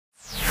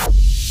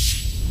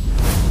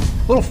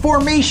Little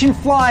formation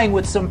flying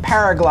with some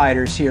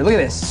paragliders here. Look at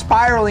this,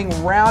 spiraling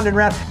round and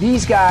round.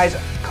 These guys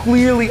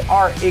clearly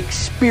are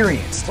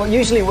experienced. Well,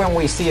 usually when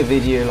we see a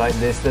video like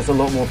this, there's a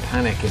lot more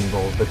panic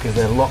involved because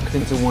they're locked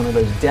into one of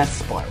those death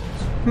spirals.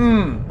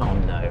 Oh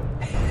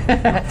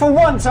no. For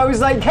once, I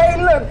was like,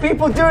 hey, look,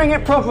 people doing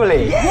it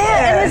properly.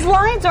 Yeah, and his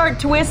lines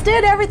aren't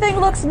twisted. Everything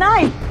looks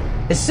nice.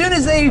 As soon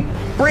as they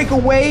break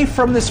away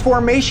from this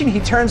formation, he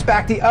turns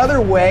back the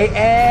other way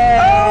and...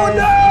 Oh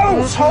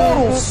no!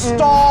 Total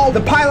stall.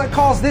 The pilot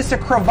calls this a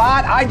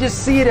cravat. I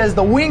just see it as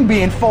the wing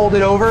being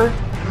folded over.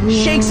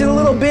 Shakes it a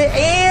little bit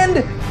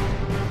and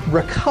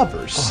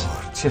recovers.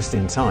 Oh, just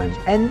in time.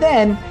 And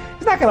then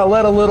he's not going to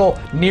let a little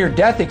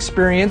near-death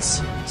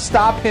experience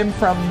stop him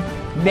from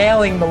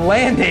nailing the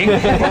landing.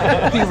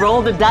 He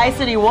rolled the dice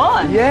and he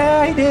won.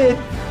 Yeah, he did.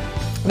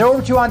 Now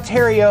over to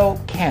Ontario,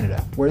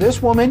 Canada, where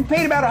this woman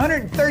paid about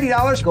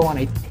 $130 to go on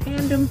a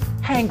tandem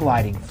hang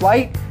gliding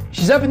flight.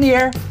 She's up in the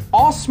air,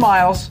 all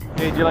smiles.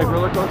 Hey, do you like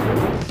roller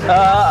coasters? No,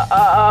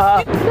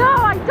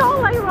 I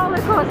don't like roller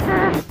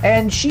coasters.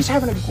 And she's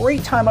having a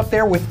great time up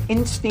there with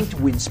Instinct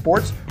Wind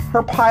Sports.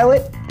 Her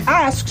pilot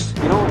asks,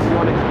 You know what you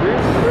want to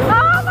experience?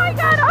 Oh my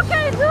god,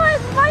 okay, do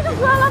it. Might as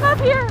well, I'm up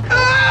here.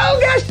 oh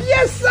gosh,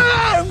 yes,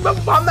 I'm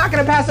not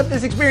going to pass up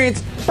this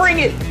experience. Bring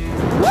it.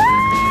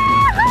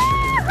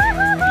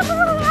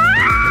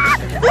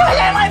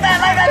 Like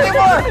that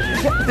anymore.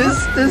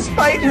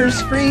 Despite her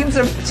screams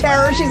of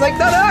terror, she's like,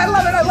 no, I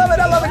love it, I love it,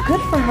 I love it.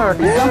 Good for her.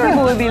 Some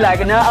people would be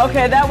like, no,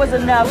 okay, that was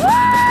enough.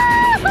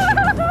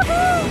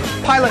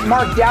 Pilot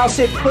Mark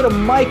Dowsett put a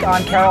mic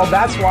on Carol.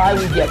 That's why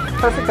we get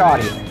perfect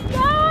audio.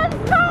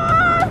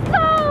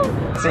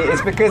 See,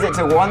 it's because it's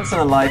a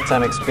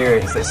once-in-a-lifetime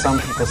experience that some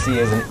people see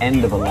as an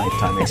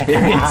end-of-a-lifetime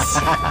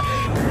experience.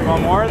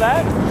 Want more of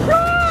that?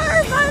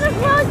 Sure, might as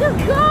well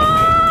just go.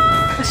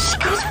 She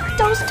goes for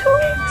those two.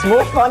 It's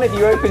more fun if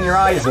you open your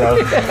eyes, though.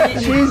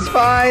 She's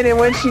fine, and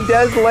when she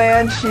does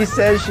land, she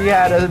says she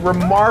had a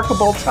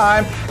remarkable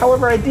time.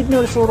 However, I did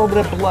notice a little bit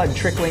of blood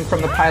trickling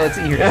from the pilot's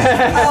ears.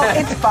 Oh,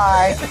 it's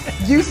fine.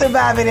 You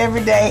survive it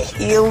every day.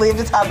 He'll live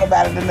to talk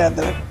about it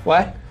another.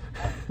 What?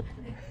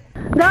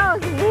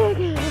 That was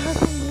big.